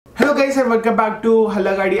Hello guys and welcome back to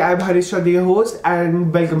Halla Gaari. I am Harish, the host,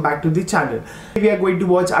 and welcome back to the channel. We are going to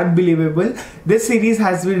watch Unbelievable. This series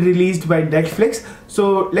has been released by Netflix.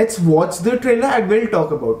 So let's watch the trailer and we'll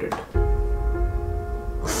talk about it.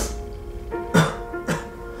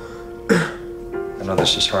 I know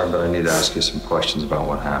this is hard, but I need to ask you some questions about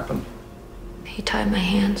what happened. He tied my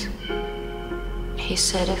hands. He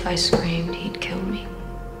said if I screamed, he'd kill me.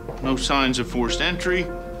 No signs of forced entry.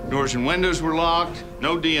 Doors and windows were locked.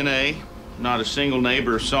 No DNA. Not a single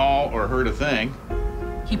neighbor saw or heard a thing.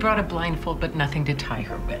 He brought a blindfold, but nothing to tie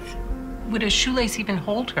her with. Would a shoelace even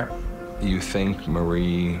hold her? You think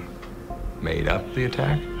Marie made up the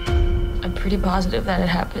attack? I'm pretty positive that it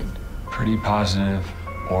happened. Pretty positive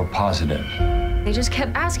or positive? They just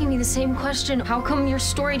kept asking me the same question. How come your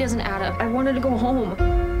story doesn't add up? I wanted to go home.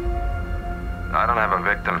 I don't have a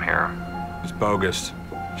victim here. It's bogus.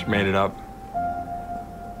 She made it up.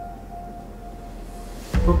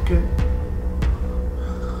 Okay.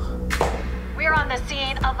 We're on the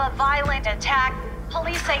scene of a violent attack.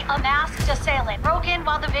 Police say a masked assailant broke in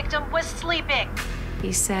while the victim was sleeping.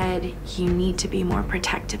 He said you need to be more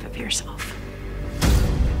protective of yourself.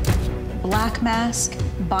 Black mask,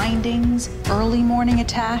 bindings, early morning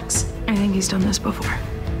attacks. I think he's done this before.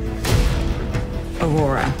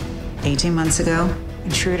 Aurora, 18 months ago.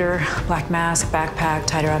 Intruder, black mask, backpack,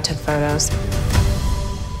 tied her out, took photos.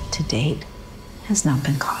 To date, has not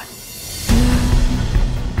been caught.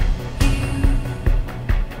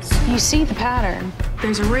 You see the pattern.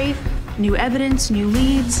 There's a rape, new evidence, new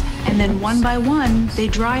leads, and then one by one, they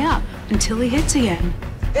dry up until he hits again.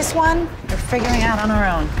 This one, we're figuring out on our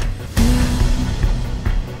own.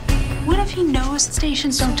 What if he knows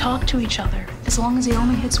stations don't talk to each other, as long as he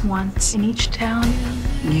only hits once in each town?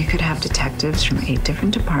 You could have detectives from 8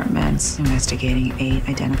 different departments investigating 8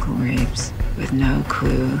 identical rapes with no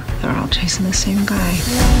clue they're all chasing the same guy.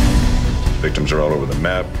 Victims are all over the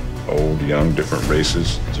map, old, young, different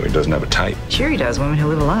races, so he doesn't have a type. Sure he does, women who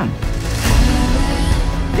live alone.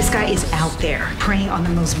 This guy is out there, preying on the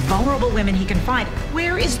most vulnerable women he can find.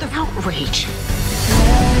 Where is the outrage?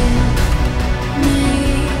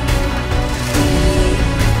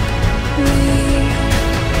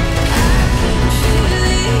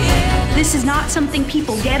 This is not something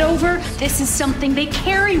people get over. This is something they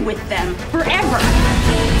carry with them forever.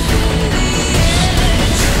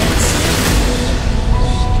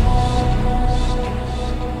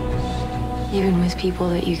 Even with people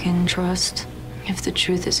that you can trust, if the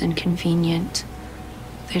truth is inconvenient,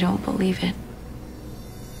 they don't believe it.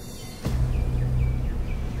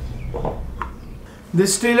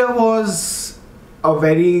 This trailer was a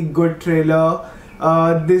very good trailer.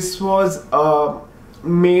 This was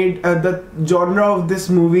made the genre of this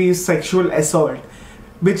movie is sexual assault,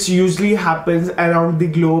 which usually happens around the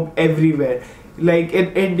globe everywhere. Like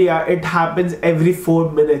in India, it happens every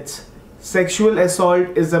 4 minutes. Sexual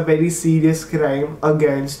assault is a very serious crime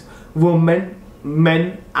against women,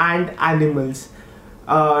 men and animals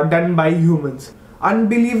done by humans.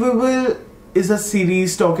 Unbelievable is a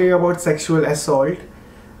series talking about sexual assault,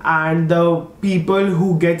 and the people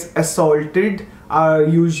who get assaulted are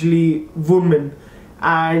usually women.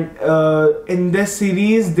 And in this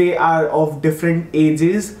series they are of different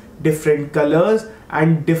ages, different colors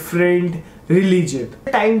and different religion.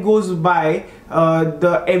 Time goes by,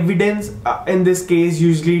 the evidence in this case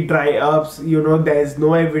usually dry ups, there's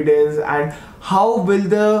no evidence, and how will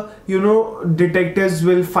the detectives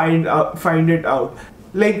will find it out.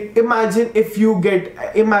 Like imagine if you get,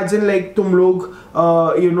 imagine like tum log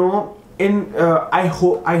in I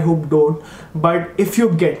hope don't, but if you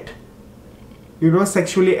get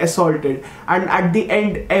sexually assaulted and at the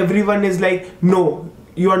end everyone is like, no,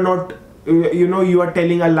 you are not, you are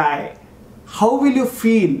telling a lie, how will you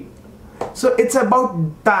feel? So it's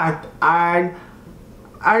about that, and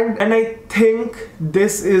I think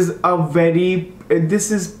this is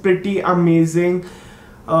pretty amazing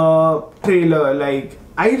trailer. Like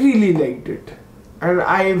I really liked it and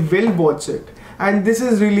I will watch it. And this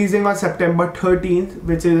is releasing on September 13th,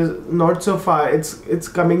 which is not so far, it's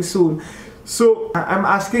coming soon. So I'm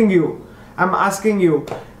asking you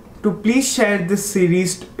to please share this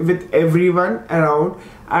series with everyone around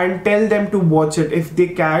and tell them to watch it. If they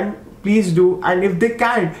can, please do, and if they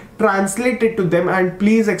can, translate it to them and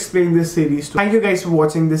please explain this series to them. Thank you guys for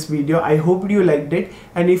watching this video. I hope you liked it,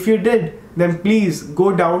 and if you did, then please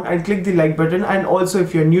go down and click the like button, and also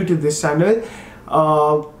if you're new to this channel,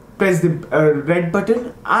 press the red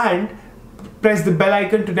button and press the bell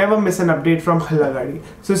icon to never miss an update from Halla Gaari.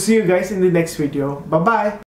 So see you guys in the next video. Bye bye.